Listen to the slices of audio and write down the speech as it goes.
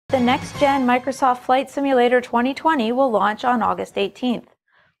The next-gen Microsoft Flight Simulator 2020 will launch on August 18th.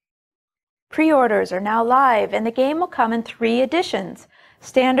 Pre-orders are now live, and the game will come in 3 editions: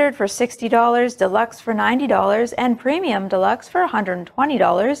 Standard for $60, Deluxe for $90, and Premium Deluxe for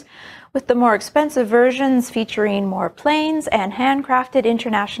 $120, with the more expensive versions featuring more planes and handcrafted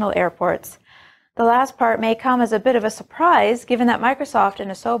international airports. The last part may come as a bit of a surprise, given that Microsoft and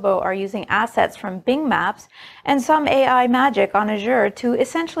Asobo are using assets from Bing Maps and some AI magic on Azure to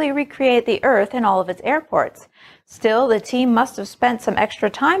essentially recreate the Earth in all of its airports. Still, the team must have spent some extra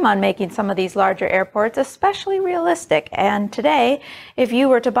time on making some of these larger airports especially realistic, and today, if you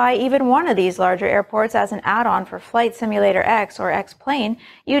were to buy even one of these larger airports as an add-on for Flight Simulator X or X-Plane,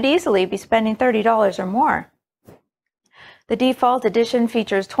 you'd easily be spending $30 or more. The default edition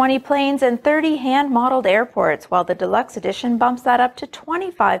features 20 planes and 30 hand-modeled airports, while the Deluxe edition bumps that up to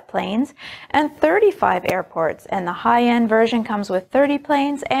 25 planes and 35 airports, and the high-end version comes with 30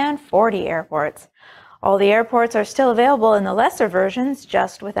 planes and 40 airports. All the airports are still available in the lesser versions,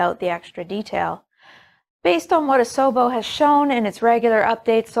 just without the extra detail. Based on what Asobo has shown in its regular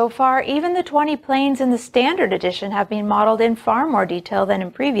updates so far, even the 20 planes in the Standard Edition have been modeled in far more detail than in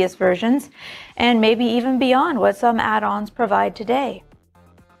previous versions, and maybe even beyond what some add-ons provide today.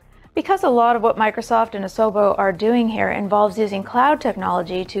 Because a lot of what Microsoft and Asobo are doing here involves using cloud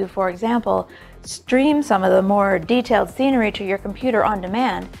technology to, for example, stream some of the more detailed scenery to your computer on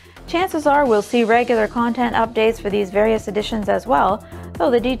demand, chances are we'll see regular content updates for these various editions as well, though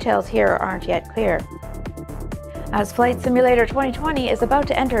the details here aren't yet clear. As Flight Simulator 2020 is about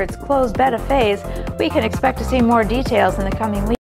to enter its closed beta phase, we can expect to see more details in the coming weeks.